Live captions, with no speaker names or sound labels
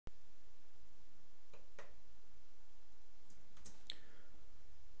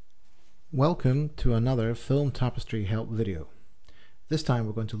Welcome to another Film Tapestry help video. This time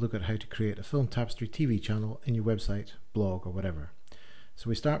we're going to look at how to create a Film Tapestry TV channel in your website, blog or whatever. So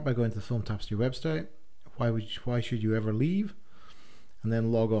we start by going to the Film Tapestry website. Why should you ever leave? And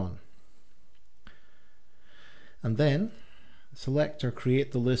then log on. And then select or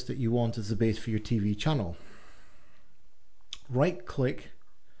create the list that you want as the base for your TV channel. Right click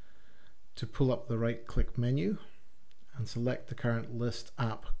to pull up the right click menu and select the current list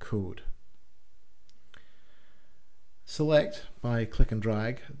app code. Select by click and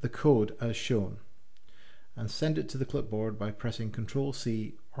drag the code as shown and send it to the clipboard by pressing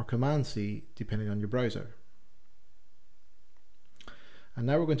Ctrl+C or Command+C depending on your browser. And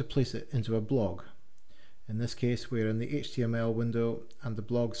now we're going to place it into a blog. In this case we're in the HTML window and the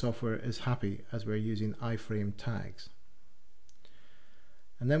blog software is happy as we're using iframe tags.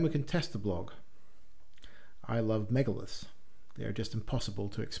 And then we can test the blog. I love megaliths. They are just impossible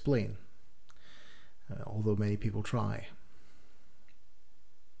to explain, although many people try.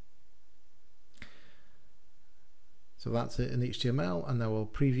 So that's it in HTML, and now we'll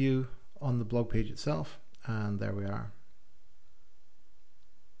preview on the blog page itself, and there we are.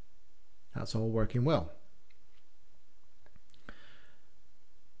 That's all working well.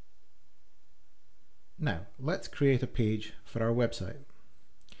 Now let's create a page for our website.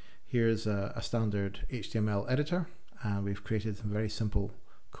 Here's a standard HTML editor, and we've created some very simple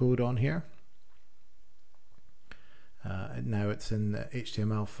code on here. Now it's in the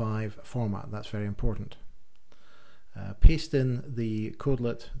HTML5 format. That's very important. Paste in the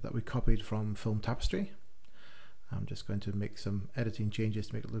codelet that we copied from Film Tapestry. I'm just going to make some editing changes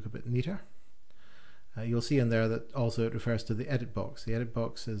to make it look a bit neater. You'll see in there that also it refers to the edit box. The edit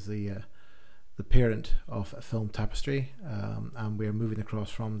box is the parent of Film Tapestry, and we're moving across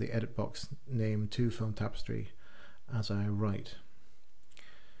from the edit box name to Film Tapestry as I write.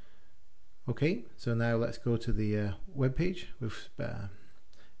 Okay, so now let's go to the web page. We've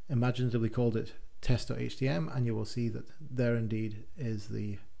imaginatively called it test.htm, and you will see that there indeed is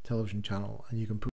the television channel, and you can put